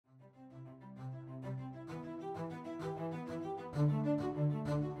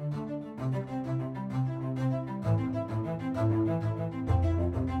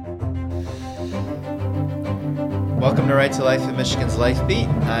Welcome to Right to Life in Michigan's Life Beat.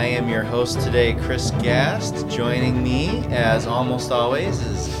 I am your host today, Chris Gast. Joining me, as almost always,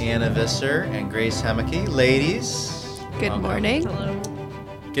 is Anna Visser and Grace Hemeke. Ladies. Good morning. Hello.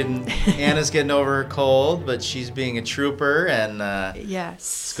 Anna's getting over her cold, but she's being a trooper and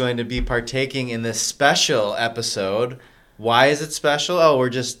Yes. is going to be partaking in this special episode. Why is it special? Oh,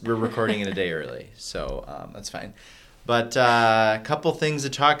 we're recording it a day early, so that's fine. But a couple things to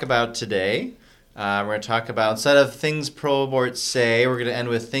talk about today. We're going to talk about, instead of things pro-abort say, we're going to end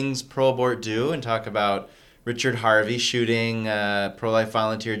with things pro-abort do and talk about Richard Harvey shooting pro-life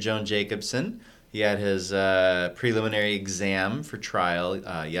volunteer Joan Jacobson. He had his preliminary exam for trial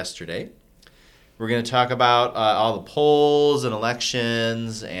yesterday. We're going to talk about all the polls and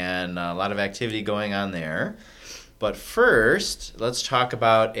elections and a lot of activity going on there. But first, let's talk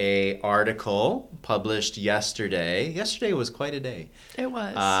about an article published yesterday. Yesterday was quite a day. It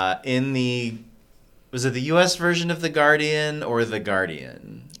was. Was it the U.S. version of The Guardian or The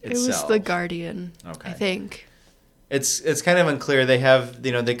Guardian itself? It was The Guardian, okay. I think. It's kind of unclear. They have,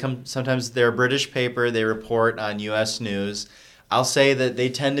 they come, sometimes they're a British paper. They report on U.S. news. I'll say that they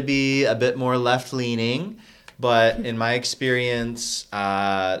tend to be a bit more left-leaning, but in my experience,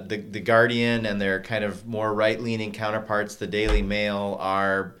 the Guardian and their kind of more right-leaning counterparts, the Daily Mail,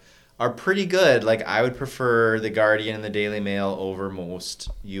 are pretty good. Like, I would prefer the Guardian and the Daily Mail over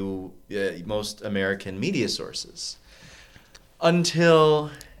most American media sources until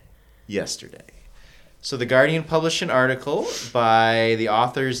yesterday. So the Guardian published an article by, the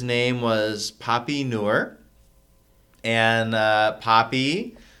author's name was Poppy Noor, and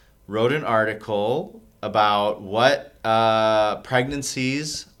Poppy wrote an article about what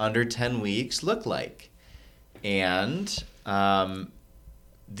pregnancies under 10 weeks look like. And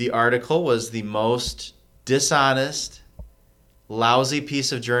the article was the most dishonest, lousy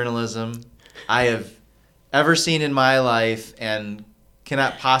piece of journalism I have ever seen in my life and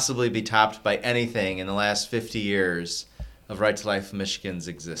cannot possibly be topped by anything in the last 50 years of Right to Life Michigan's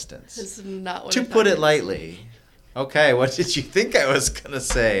existence. This is not what to put it lightly. Okay, what did you think I was going to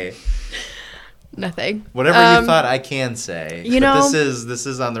say? Nothing. Whatever you thought I can say. But this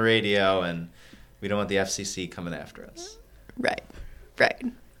is on the radio, and we don't want the FCC coming after us. Right.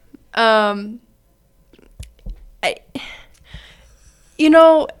 I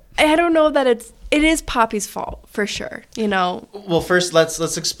don't know that it is Poppy's fault for sure. Well, first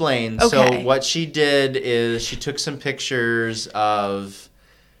let's explain. Okay. So what she did is she took some pictures of.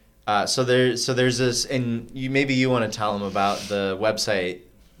 So there's this, and maybe you want to tell them about the website,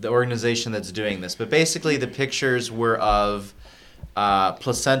 the organization that's doing this. But basically, the pictures were of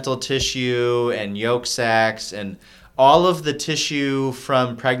placental tissue and yolk sacs and all of the tissue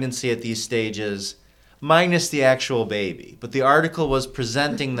from pregnancy at these stages, minus the actual baby. But the article was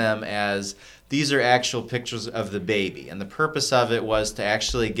presenting them as these are actual pictures of the baby. And the purpose of it was to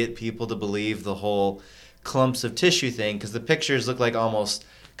actually get people to believe the whole clumps of tissue thing, because the pictures look like almost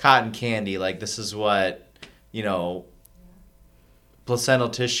cotton candy. Like, this is what, placental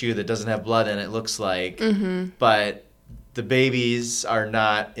tissue that doesn't have blood in it looks like. Mm-hmm. But the babies are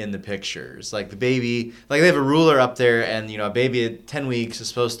not in the pictures. Like, the baby, like, they have a ruler up there, and, a baby at 10 weeks is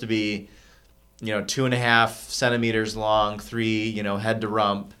supposed to be, 2.5 centimeters long, 3, head to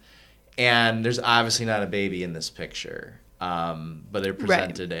rump. And there's obviously not a baby in this picture. But they're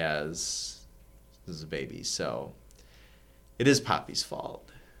presented as a baby. So it is Poppy's fault.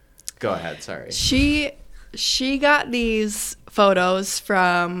 Go ahead, sorry. She got these photos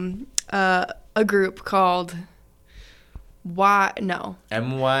from a group called MYA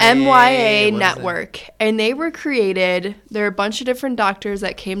Network, and they were created. There are a bunch of different doctors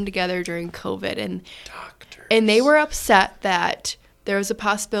that came together during COVID, and they were upset that there was a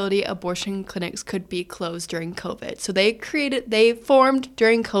possibility abortion clinics could be closed during COVID. So they formed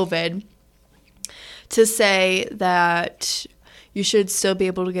during COVID to say that you should still be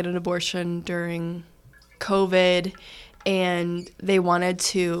able to get an abortion during COVID, and they wanted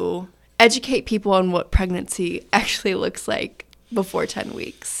to educate people on what pregnancy actually looks like before 10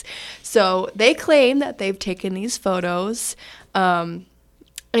 weeks. So they claim that they've taken these photos and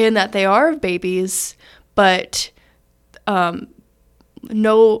that they are of babies, but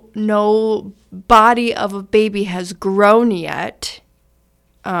no body of a baby has grown yet.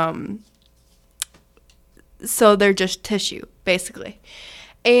 So they're just tissue, basically.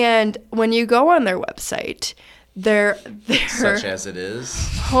 And when you go on their website, their such as it is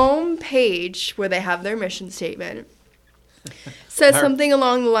homepage, where they have their mission statement, says something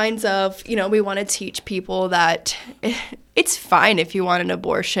along the lines of, we want to teach people that it's fine if you want an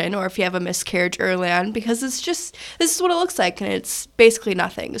abortion or if you have a miscarriage early on, because this is what it looks like, and it's basically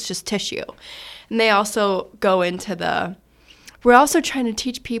nothing. It's just tissue. And they also go into we're also trying to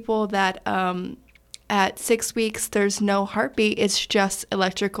teach people that at 6 weeks, there's no heartbeat. It's just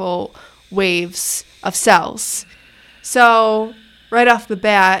electrical waves of cells. So right off the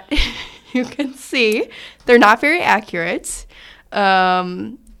bat, you can see they're not very accurate.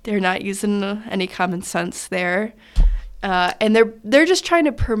 They're not using any common sense there. And they're just trying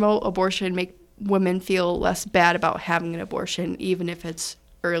to promote abortion, make women feel less bad about having an abortion, even if it's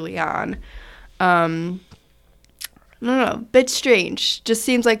early on. I don't know, bit strange. Just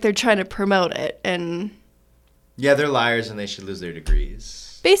seems like they're trying to promote it, and yeah, they're liars, and they should lose their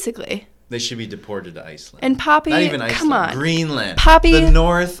degrees. Basically, they should be deported to Iceland. And Poppy, not even Iceland, come on, Greenland, Poppy, the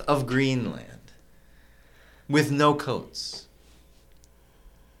north of Greenland, with no coats.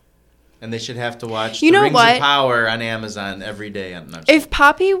 And they should have to watch The Rings of Power on Amazon every day. If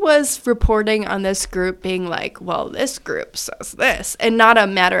Poppy was reporting on this group being like, well, this group says this, and not a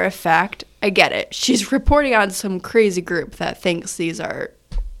matter of fact, I get it. She's reporting on some crazy group that thinks these are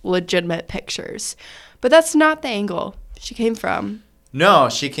legitimate pictures. But that's not the angle she came from. No,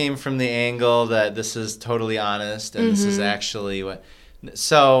 she came from the angle that this is totally honest, and this is actually what...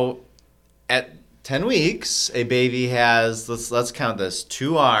 So, at 10 weeks, a baby has, let's count this,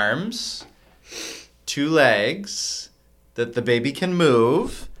 2 arms, 2 legs that the baby can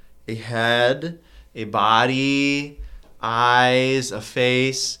move, a head, a body, eyes, a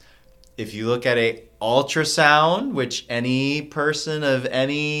face. If you look at a ultrasound, which any person of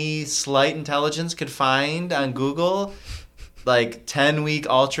any slight intelligence could find on Google, like 10-week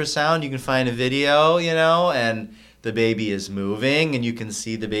ultrasound, you can find a video, and the baby is moving, and you can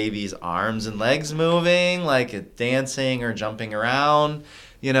see the baby's arms and legs moving, like it's dancing or jumping around.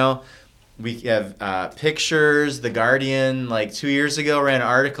 We have pictures. The Guardian, 2 years ago, ran an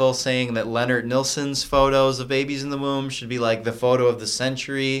article saying that Leonard Nilsson's photos of babies in the womb should be like the photo of the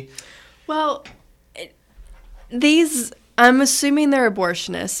century. Well, I'm assuming they're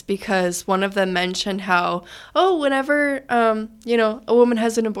abortionists because one of them mentioned how, whenever, a woman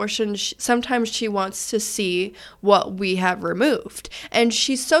has an abortion, sometimes she wants to see what we have removed. And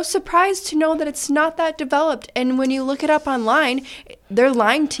she's so surprised to know that it's not that developed. And when you look it up online, they're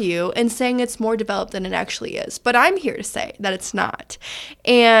lying to you and saying it's more developed than it actually is. But I'm here to say that it's not.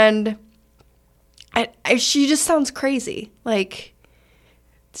 And she just sounds crazy.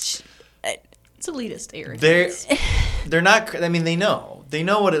 It's elitist arrogance. They're not. I mean, they know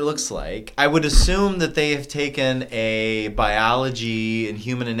what it looks like. I would assume that they have taken a biology and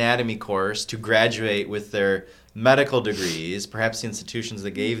human anatomy course to graduate with their medical degrees. Perhaps the institutions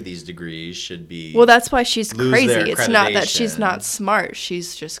that gave these degrees should be. Well, that's why she's crazy. It's not that she's not smart.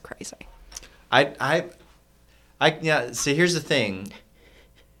 She's just crazy. Yeah. See, here's the thing.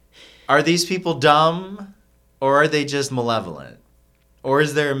 Are these people dumb, or are they just malevolent? Or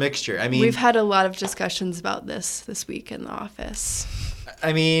is there a mixture? I mean, we've had a lot of discussions about this week in the office.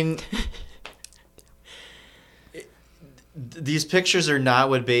 I mean, these pictures are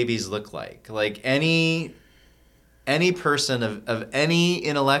not what babies look like. Like any person of any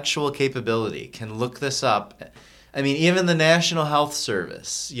intellectual capability can look this up. I mean, even the National Health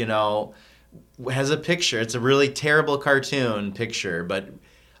Service, has a picture. It's a really terrible cartoon picture, but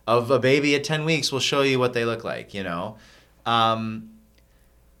of a baby at 10 weeks will show you what they look like,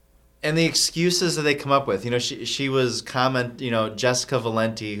 And the excuses that they come up with, she was Jessica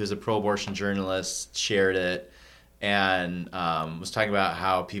Valenti, who's a pro-abortion journalist, shared it and was talking about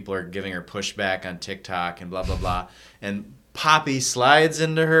how people are giving her pushback on TikTok and blah, blah, blah. And Poppy slides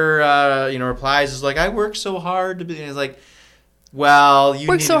into her, replies, is like, I work so hard to be, and it's like, well,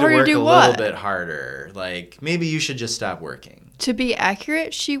 you need to work a little bit harder. Like, maybe you should just stop working. To be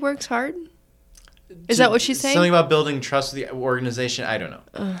accurate, she works hard? Is that what she's saying? Something about building trust with the organization. I don't know.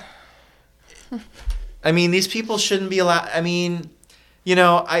 I mean, these people shouldn't be allowed. I mean,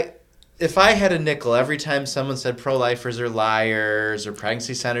 if I had a nickel every time someone said pro-lifers are liars or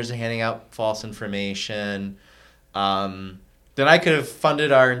pregnancy centers are handing out false information, then I could have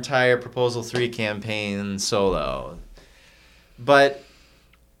funded our entire Proposal 3 campaign solo. But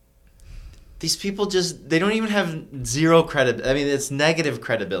these people they don't even have zero credibility. I mean, it's negative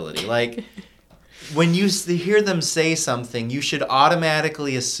credibility. Like, when you hear them say something, you should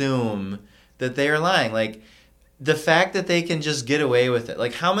automatically assume that they are lying. Like, the fact that they can just get away with it.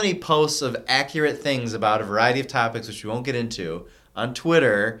 Like, how many posts of accurate things about a variety of topics, which we won't get into, on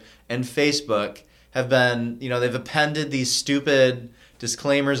Twitter and Facebook have been, they've appended these stupid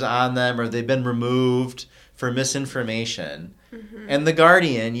disclaimers on them, or they've been removed for misinformation. Mm-hmm. And The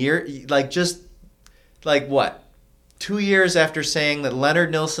Guardian, what? 2 years after saying that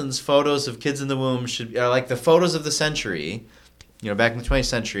Leonard Nilsson's photos of kids in the womb are like the photos of the century, back in the 20th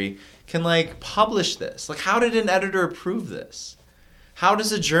century, can like publish this? Like, how did an editor approve this? How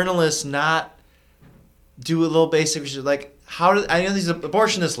does a journalist not do a little basic research? Like, I know these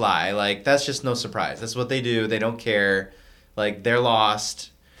abortionists lie. Like, that's just no surprise. That's what they do. They don't care. Like, they're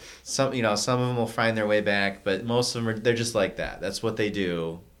lost. Some of them will find their way back, but most of them they're just like that. That's what they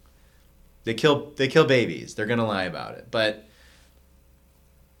do. They kill babies. They're gonna lie about it. But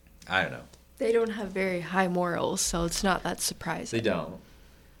I don't know. They don't have very high morals, so it's not that surprising. They don't.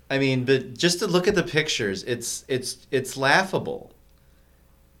 I mean, but just to look at the pictures, it's laughable.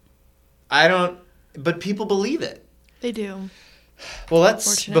 But people believe it. They do. Well,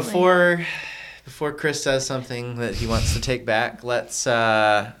 before Chris says something that he wants to take back, let's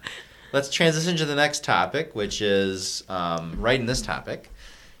transition to the next topic, which is right in this topic.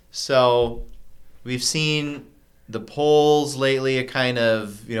 So we've seen the polls lately are kind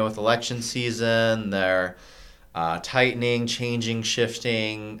of, with election season, they're tightening, changing,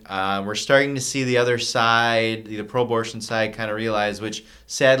 shifting. We're starting to see the other side, the pro-abortion side, kind of realize, which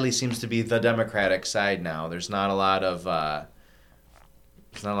sadly seems to be the Democratic side now. There's not a lot of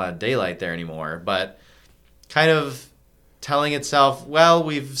daylight there anymore, but kind of telling itself, well,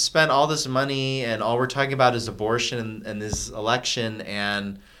 we've spent all this money and all we're talking about is abortion and this election,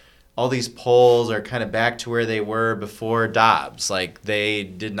 and all these polls are kind of back to where they were before Dobbs. Like, they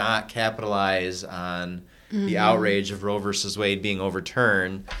did not capitalize on the outrage of Roe versus Wade being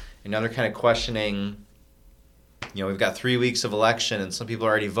overturned. And now they're kind of questioning, we've got 3 weeks of election and some people are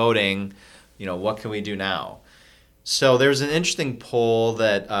already voting, what can we do now? So there's an interesting poll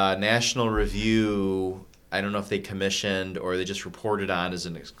that National Review, I don't know if they commissioned or they just reported on as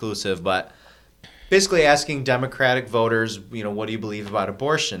an exclusive, but basically asking Democratic voters, what do you believe about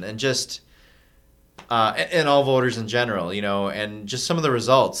abortion? And just, and all voters in general, and just some of the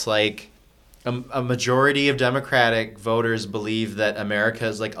results, like a majority of Democratic voters believe that America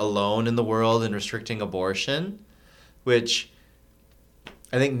is like alone in the world in restricting abortion, which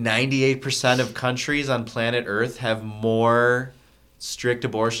I think 98% of countries on planet Earth have more strict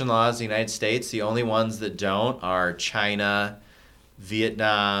abortion laws than the United States. The only ones that don't are China,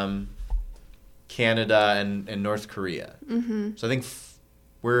 Vietnam, Canada, and North Korea. Mm-hmm. So I think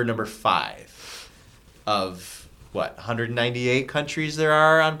we're number 5 of, 198 countries there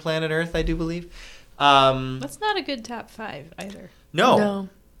are on planet Earth, I do believe. That's not a good top 5 either. No,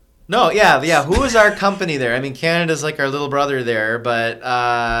 yeah. Who is our company there? I mean, Canada's like our little brother there, but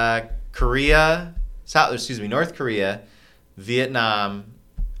North Korea, Vietnam,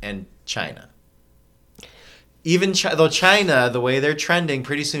 and China. Even though China, the way they're trending,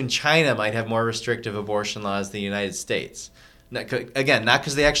 pretty soon China might have more restrictive abortion laws than the United States. Again, not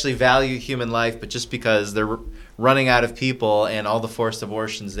because they actually value human life, but just because they're running out of people and all the forced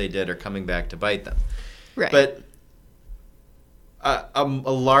abortions they did are coming back to bite them. Right. But a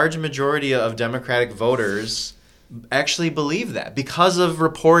large majority of Democratic voters actually believe that because of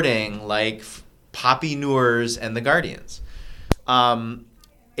reporting like Poppy Noor's and The Guardian's.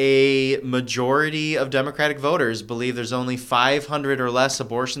 A majority of Democratic voters believe there's only 500 or less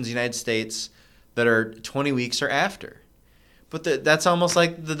abortions in the United States that are 20 weeks or after. But that's almost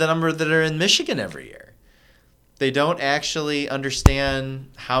like the number that are in Michigan every year. They don't actually understand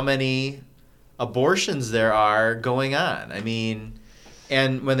how many abortions there are going on. I mean,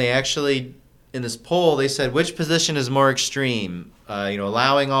 and when they actually, in this poll, they said, which position is more extreme?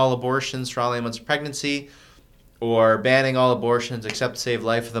 Allowing all abortions for all 8 months of pregnancy, or banning all abortions except to save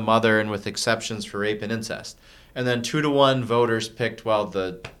life of the mother and with exceptions for rape and incest. And then 2-1 voters picked,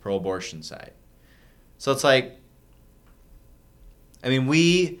 the pro-abortion side. So it's like,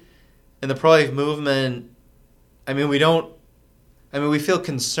 we, in the pro-life movement, we feel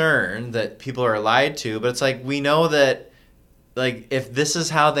concerned that people are lied to, but it's like, we know that, like, if this is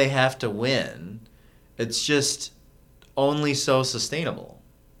how they have to win, it's just only so sustainable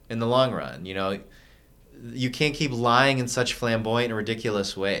in the long run, You can't keep lying in such flamboyant and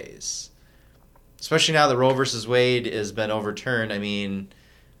ridiculous ways. Especially now that Roe versus Wade has been overturned. I mean,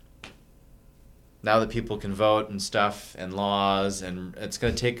 now that people can vote and stuff and laws, and it's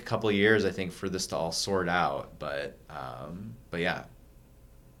going to take a couple of years, I think, for this to all sort out. But yeah.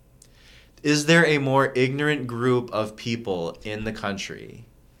 Is there a more ignorant group of people in the country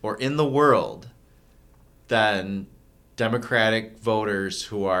or in the world than Democratic voters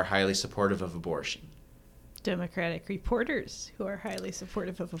who are highly supportive of abortion? Democratic reporters who are highly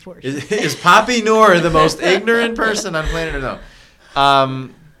supportive of abortion. Is Poppy Noor the most ignorant person on planet Earth? No.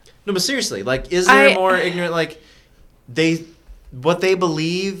 No, but seriously, like, is there more ignorant? Like, what they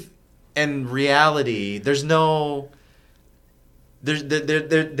believe and reality, there's no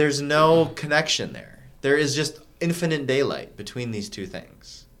connection there. There is just infinite daylight between these two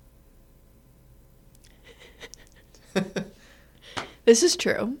things. This is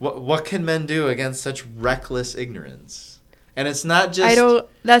true. What can men do against such reckless ignorance? And it's not just...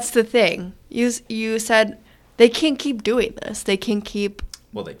 That's the thing. You said they can't keep doing this. They can keep...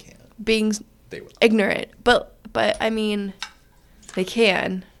 Well, they can. Being ignorant. But I mean, they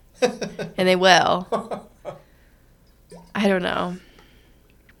can. And they will. I don't know.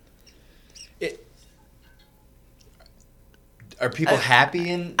 Are people happy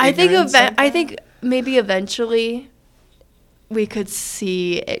in I ignorance? I think maybe eventually we could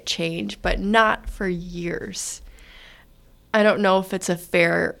see it change, but not for years. I don't know if it's a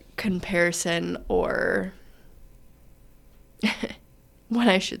fair comparison or what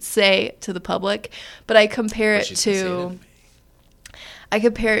I should say to the public, but I compare it to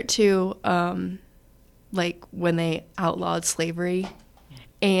like when they outlawed slavery,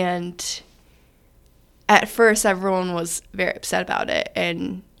 and at first everyone was very upset about it,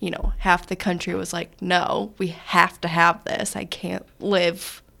 and half the country was like, no, we have to have this. I can't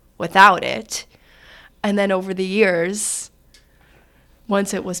live without it. And then over the years,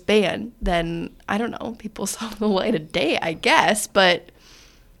 once it was banned, then I don't know, people saw the light of day, I guess, but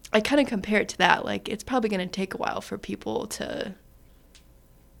I kind of compare it to that. Like, it's probably going to take a while for people to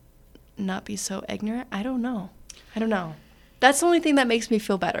not be so ignorant. I don't know. That's the only thing that makes me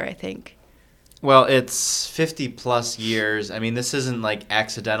feel better, I think. Well, it's 50 plus years. I mean, this isn't like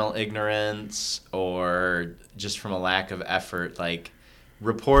accidental ignorance or just from a lack of effort. Like,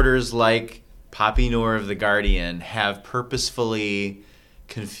 reporters like Poppy Noor of The Guardian have purposefully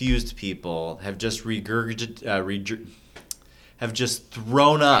confused people, have just have just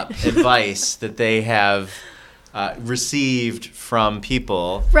thrown up advice that they have received from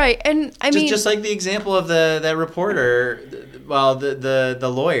people. Right, and I mean... Just like the example of that reporter, well,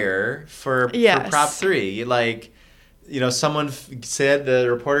 the lawyer for Prop 3. Like, someone said,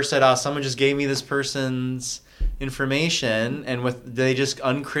 the reporter said, oh, someone just gave me this person's information, and they just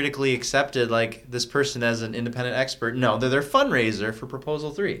uncritically accepted, like, this person as an independent expert. No, they're their fundraiser for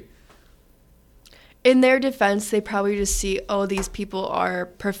Proposal 3. In their defense, they probably just see, oh, these people are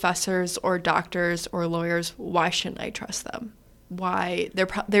professors or doctors or lawyers. Why shouldn't I trust them? Why?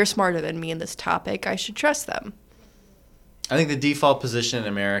 They're smarter than me in this topic. I should trust them. I think the default position in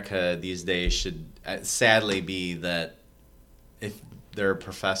America these days should sadly be that if they're a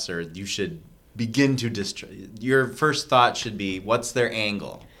professor, you should begin to distrust. Your first thought should be, what's their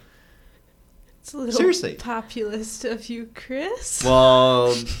angle? It's a little Seriously. populist of you, Chris.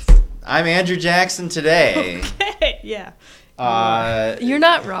 Well... I'm Andrew Jackson today. Okay, yeah. You're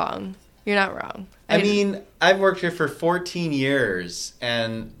not wrong. I mean, I've worked here for 14 years,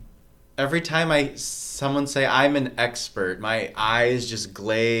 and every time someone say I'm an expert, my eyes just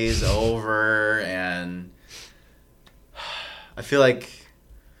glaze over, and I feel like,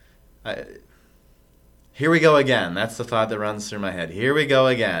 here we go again. That's the thought that runs through my head. Here we go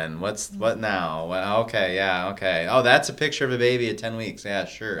again. What now? Well, okay, yeah, okay. Oh, that's a picture of a baby at 10 weeks. Yeah,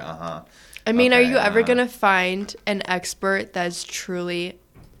 sure, uh-huh. I mean, are you ever going to find an expert that's truly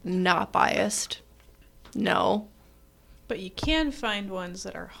not biased? No. But you can find ones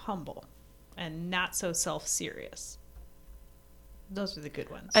that are humble and not so self-serious. Those are the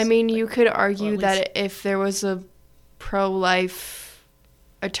good ones. I mean, you could argue that if there was a pro-life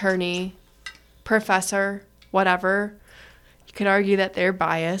attorney, professor, whatever, you could argue that they're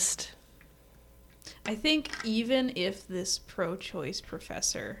biased. I think even if this pro-choice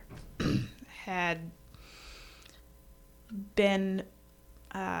professor had been,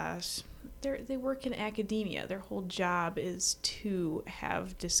 they work in academia. Their whole job is to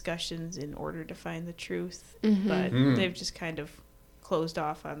have discussions in order to find the truth. Mm-hmm. But they've just kind of closed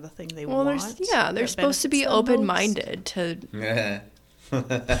off on the thing they want. They're supposed to be open-minded to... Yeah.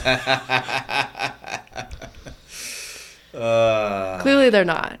 Clearly they're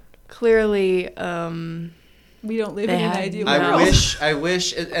not. Clearly, we don't live in an ideal world. I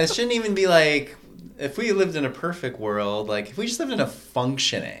wish it shouldn't even be like, if we lived in a perfect world, like if we just lived in a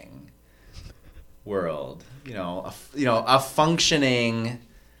functioning world, a functioning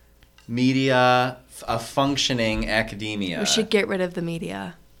media, a functioning academia. We should get rid of the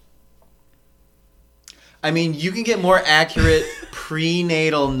media. I mean, you can get more accurate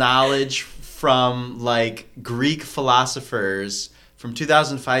prenatal knowledge from, like, Greek philosophers from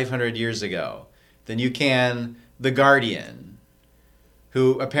 2,500 years ago than you can The Guardian,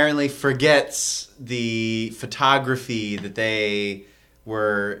 who apparently forgets the photography that they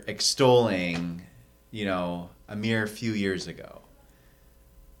were extolling, a mere few years ago.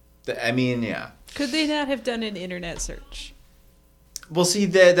 I mean, yeah. Could they not have done an internet search? Well, see,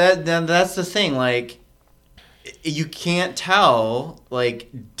 that's the thing, like... you can't tell, like,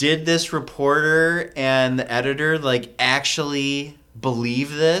 did this reporter and the editor, like, actually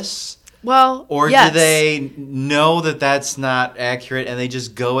believe this? Well, or yes. do they know that that's not accurate and they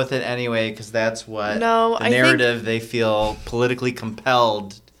just go with it anyway because that's what the narrative they feel politically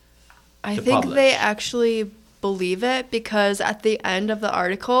compelled I to think publish? They actually believe it because at the end of the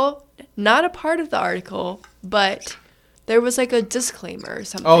article, not a part of the article, but there was like a disclaimer or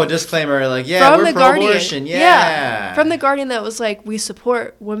something. Oh, a disclaimer, like, yeah, we're pro-abortion, yeah. From the Guardian that was like, we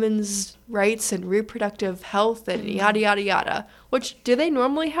support women's rights and reproductive health and yada, yada, yada. Which, do they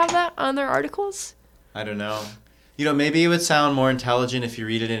normally have that on their articles? I don't know. You know, maybe it would sound more intelligent if you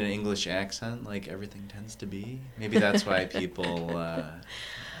read it in an English accent, like everything tends to be. Maybe that's why people...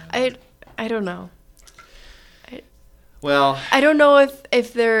 I don't know. Well... I don't know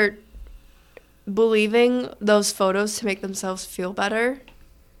if they're believing those photos to make themselves feel better.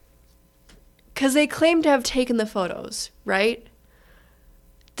 Because they claim to have taken the photos, right?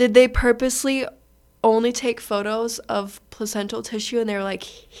 Did they purposely only take photos of placental tissue and they were like,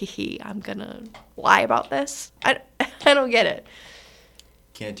 I'm gonna lie about this? I don't get it.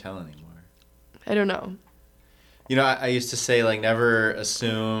 Can't tell anymore. I don't know. You know, I used to say, like, never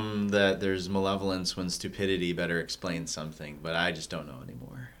assume that there's malevolence when stupidity better explains something, but I just don't know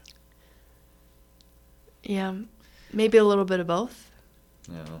anymore. Yeah, maybe a little bit of both.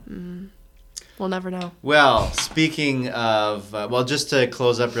 No. We'll never know. Well, speaking of, just to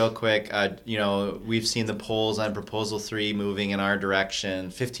close up real quick, you know, we've seen the polls on Proposal 3 moving in our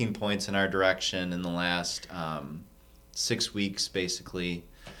direction, 15 points in our direction in the last 6 weeks, basically.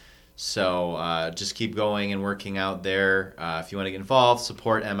 So just keep going and working out there. If you want to get involved,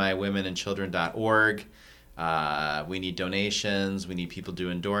 support miwomenandchildren.org. We need donations. We need people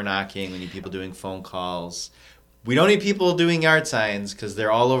doing door knocking. We need people doing phone calls. We don't need people doing yard signs because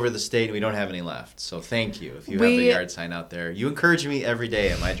they're all over the state and we don't have any left. So thank you if you have the yard sign out there. You encourage me every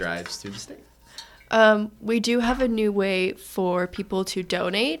day on my drives through the state. We do have a new way for people to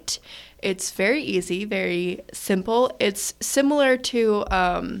donate. It's very easy, very simple. It's similar to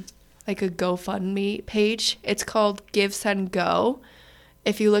like a GoFundMe page. It's called Give, Send, Go.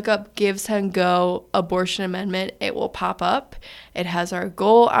 If you look up Give, Send, Go abortion amendment, it will pop up. It has our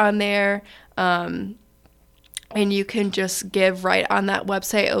goal on there. And you can just give right on that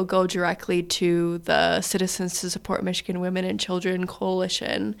website. It'll go directly to the Citizens to Support Michigan Women and Children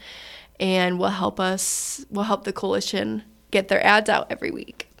Coalition, and will help the coalition get their ads out every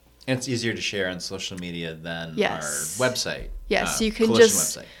week. And it's easier to share on social media than our website. Yes, you can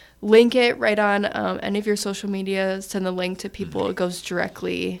just link it right on any of your social media, send the link to people. It goes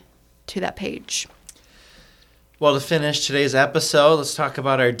directly to that page. Well, to finish today's episode, let's talk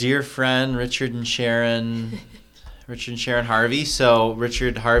about our dear friend, Richard and Sharon Harvey. So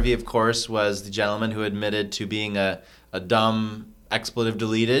Richard Harvey, of course, was the gentleman who admitted to being a dumb expletive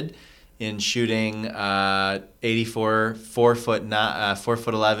deleted in shooting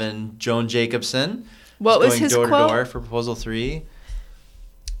 4'11" Joan Jacobson. What was his quote? Going door to door for Proposal 3.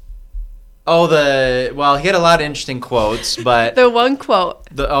 Oh, he had a lot of interesting quotes, but the one quote.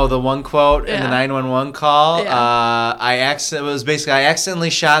 The one quote in the 911 call. Yeah. I accidentally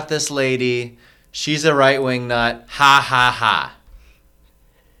shot this lady. She's a right-wing nut. Ha ha ha.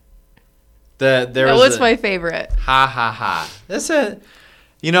 That was my favorite. Ha ha ha. That's it.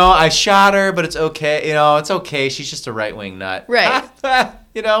 You know, I shot her, but it's okay. You know, it's okay. She's just a right-wing nut. Right.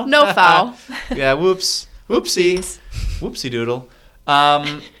 You know. No foul. Yeah. Whoops. Whoopsie. Whoopsie doodle.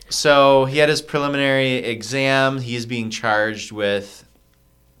 So he had his preliminary exam. He's being charged with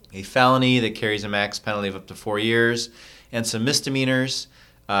a felony that carries a max penalty of up to 4 years and some misdemeanors.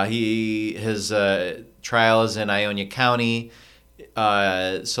 His trial is in Ionia County.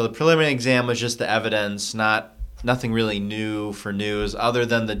 So the preliminary exam was just the evidence, nothing really new for news, other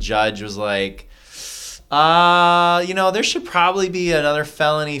than the judge was like, there should probably be another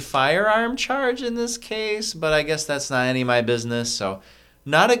felony firearm charge in this case, but I guess that's not any of my business. So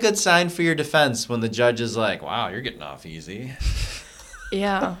not a good sign for your defense when the judge is like, wow, you're getting off easy.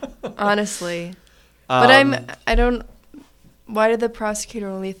 Yeah, honestly. But why did the prosecutor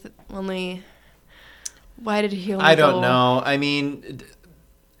only why did he only I don't know. I mean,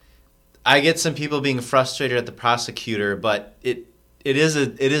 I get some people being frustrated at the prosecutor, but it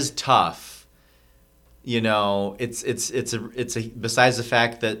is tough. You know, it's besides the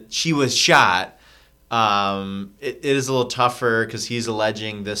fact that she was shot, it is a little tougher because he's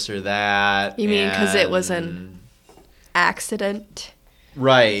alleging this or that. You mean because it was an accident?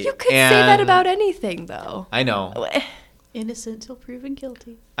 Right. You could say that about anything, though. I know. Innocent till proven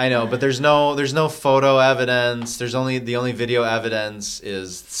guilty. I know, but there's no photo evidence. The only video evidence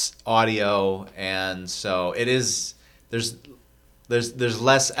is audio, and so it is there's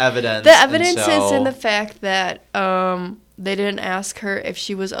less evidence. The evidence is in the fact that they didn't ask her if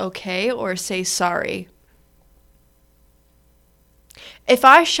she was okay or say sorry. If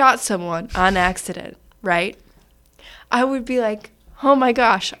I shot someone on accident, right, I would be like, oh my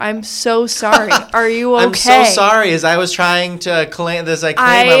gosh, I'm so sorry. Are you okay? I'm so sorry. As I was trying to claim this,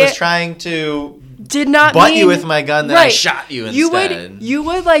 I was trying to did not butt you with my gun, then I shot you instead. You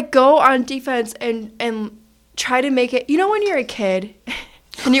would like go on defense and try to make it. You know when you're a kid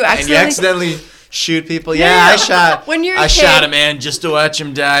and you accidentally shoot people? Yeah, I shot. When you're a kid, shot a man just to watch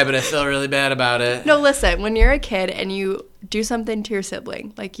him die, but I feel really bad about it. No, listen. When you're a kid and you do something to your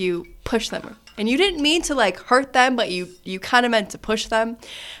sibling, like you push them, and you didn't mean to like hurt them, but you kind of meant to push them,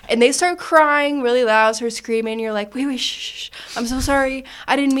 and they start crying really loud, start screaming. You're like, wait, shh, I'm so sorry.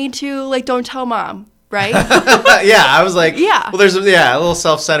 I didn't mean to. Like, don't tell mom, right? Yeah, I was like, yeah. Well, there's a little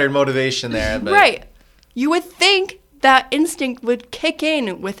self-centered motivation there, but. Right. You would think that instinct would kick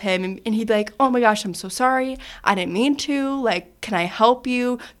in with him, and he'd be like, oh my gosh, I'm so sorry. I didn't mean to. Like, can I help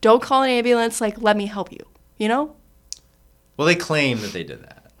you? Don't call an ambulance. Like, let me help you. You know? Well, they claim that they did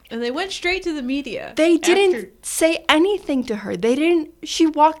that. And they went straight to the media. They didn't say anything to her. She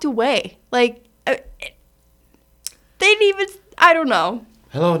walked away. Like, they didn't even, I don't know.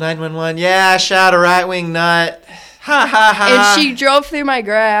 Hello, 911. Yeah, I shot a right-wing nut. Ha, ha, ha. And she drove through my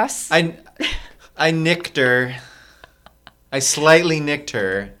grass. I nicked her. I slightly nicked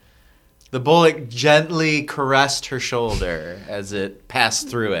her. The bullet gently caressed her shoulder as it passed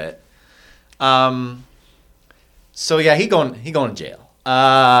through it. So yeah, he going to jail.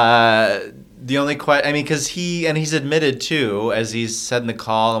 The only because he's admitted too, as he's said in the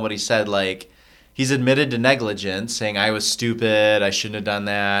call and what he said, like he's admitted to negligence, saying I was stupid, I shouldn't have done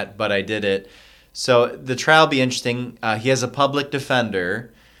that, but I did it. So the trial will be interesting. He has a public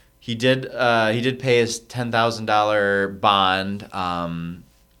defender. He did pay his $10,000 bond.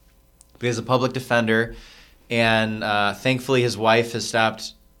 He has a public defender, and thankfully his wife has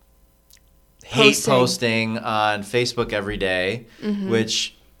stopped hate posting on Facebook every day,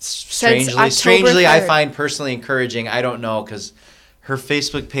 which strangely I find personally encouraging. I don't know, because her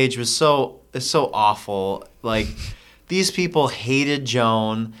Facebook page is so awful. Like, these people hated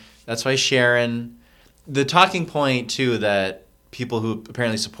Joan. That's why Sharon. The talking point too that people who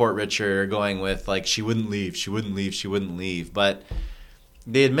apparently support Richard are going with, like, she wouldn't leave. But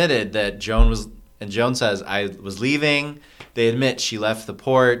they admitted that Joan says, I was leaving. They admit she left the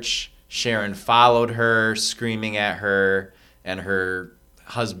porch. Sharon followed her, screaming at her, and her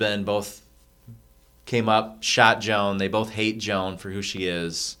husband both came up, shot Joan. They both hate Joan for who she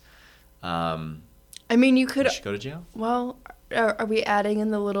is. I mean, you could... Does she go to jail? Well, are we adding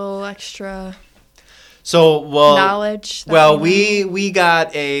in the little extra... knowledge? Well, we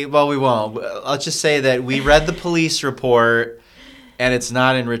got we won't. Let's just say that we read the police report, and it's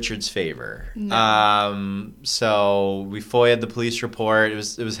not in Richard's favor. No. So we FOIA'd the police report. It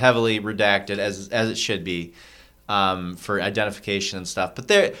was heavily redacted, as it should be, for identification and stuff. But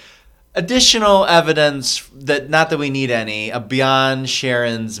there additional evidence that, not that we need any, beyond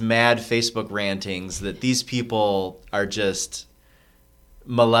Sharon's mad Facebook rantings, that these people are just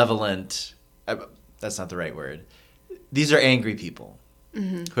malevolent. That's not the right word. These are angry people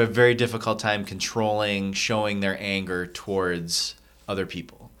who have a very difficult time controlling, showing their anger towards other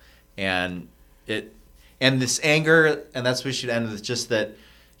people. And this anger, and that's what we should end with, just that,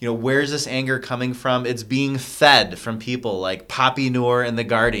 where's this anger coming from? It's being fed from people like Poppy Noor and The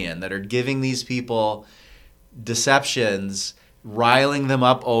Guardian that are giving these people deceptions, riling them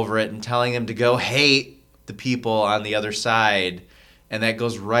up over it and telling them to go hate the people on the other side. And that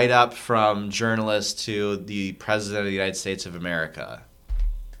goes right up from journalists to the President of the United States of America,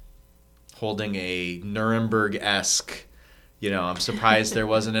 holding a Nuremberg-esque, I'm surprised there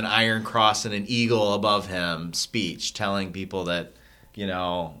wasn't an iron cross and an eagle above him speech telling people that,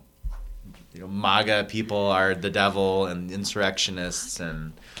 MAGA people are the devil and insurrectionists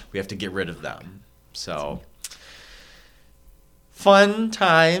and we have to get rid of them. So... fun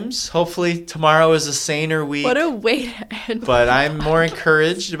times. Hopefully tomorrow is a saner week. What a way to end. But I'm more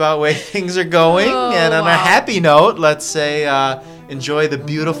encouraged about the way things are going. And on a happy note, let's say enjoy the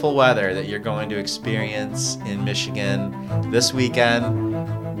beautiful weather that you're going to experience in Michigan this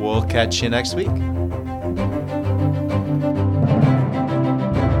weekend. We'll catch you next week.